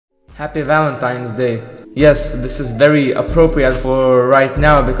Happy Valentine's Day. Yes, this is very appropriate for right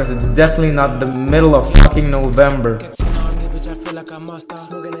now because it's definitely not the middle of fucking November.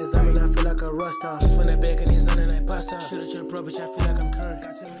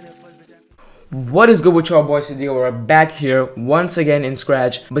 What is good with y'all boys? Today we're back here once again in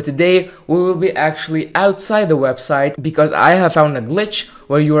Scratch, but today we will be actually outside the website because I have found a glitch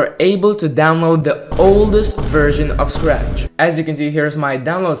where you are able to download the oldest version of Scratch. As you can see, here's my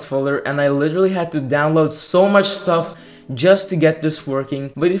downloads folder, and I literally had to download so much stuff just to get this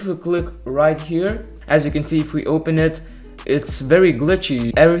working. But if you click right here, as you can see, if we open it, it's very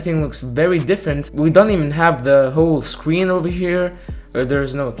glitchy. Everything looks very different. We don't even have the whole screen over here.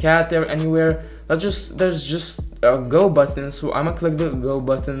 There's no cat there anywhere. There's just a go button, so I'm gonna click the go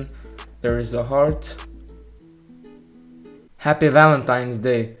button. There is a heart. Happy Valentine's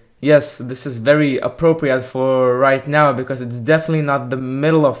Day. Yes, this is very appropriate for right now because it's definitely not the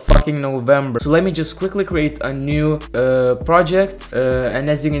middle of fucking November. So let me just quickly create a new project, and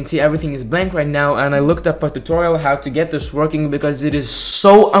as you can see, everything is blank right now, and I looked up a tutorial how to get this working because it is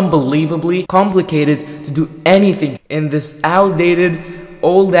so unbelievably complicated to do anything in this outdated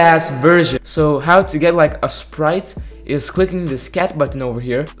old ass version. So how to get like a sprite is clicking this cat button over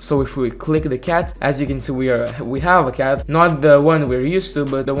here. So if we click the cat, as you can see, we have a cat, not the one we're used to,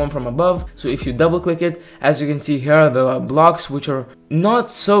 but the one from above. So if you double click it, as you can see, here are the blocks, which are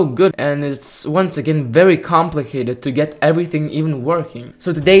not so good, and it's once again very complicated to get everything even working.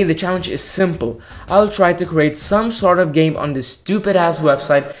 So today the challenge is simple. I'll try to create some sort of game on this stupid ass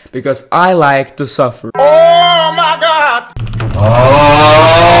website because I like to suffer. Oh my god!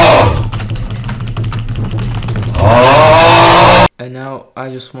 And now I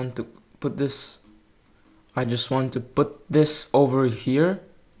just want to put this over here.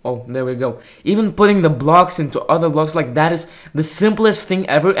 Oh, there we go. Even putting the blocks into other blocks like that is the simplest thing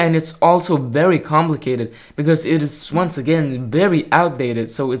ever, and it's also very complicated because it is once again very outdated,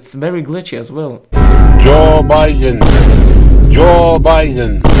 so it's very glitchy as well. Joe Biden.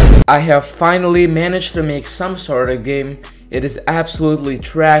 I have finally managed to make some sort of game. It is absolutely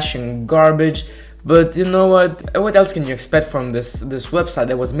trash and garbage, but you know what else can you expect from this website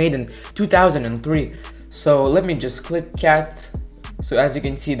that was made in 2003? So let me just click cat. So as you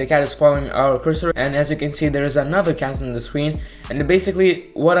can see, the cat is following our cursor, and as you can see, there is another cat on the screen. And basically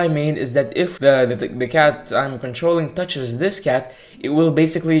what I made is that if the cat I'm controlling touches this cat, it will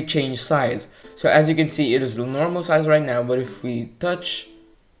basically change size. So as you can see, it is the normal size right now, but if we touch,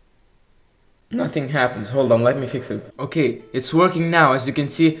 nothing happens. Hold on, let me fix it. Okay, it's working now. As you can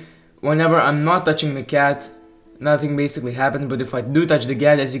see, whenever I'm not touching the cat, nothing basically happens. But if I do touch the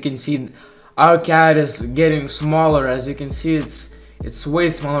cat, as you can see, our cat is getting smaller. As you can see, it's way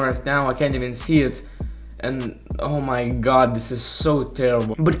smaller right now. I can't even see it. And oh my god, this is so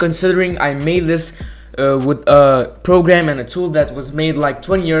terrible. But considering I made this with a program and a tool that was made like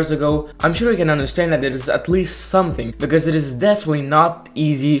 20 years ago, I'm sure you can understand that it is at least something, because it is definitely not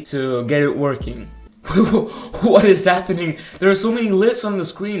easy to get it working. What is happening? There are so many lists on the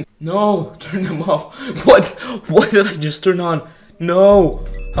screen. No, turn them off. What did I just turn on? No,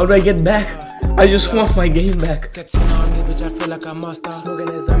 how do I get back? I just want my game back. I feel like I must stop. Smoking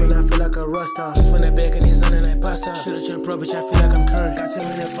that Zami, I feel like a rasta. From the back and he's on that pasta. Shoot at your bro, bitch, I feel like I'm Curry. Got 10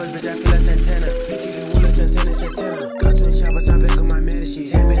 minutes first, bitch, I feel like Santana. Mickey the Willis, Santana. Got 10 choppers, I'm back on my Medici.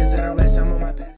 10 bands at a rest, I'm on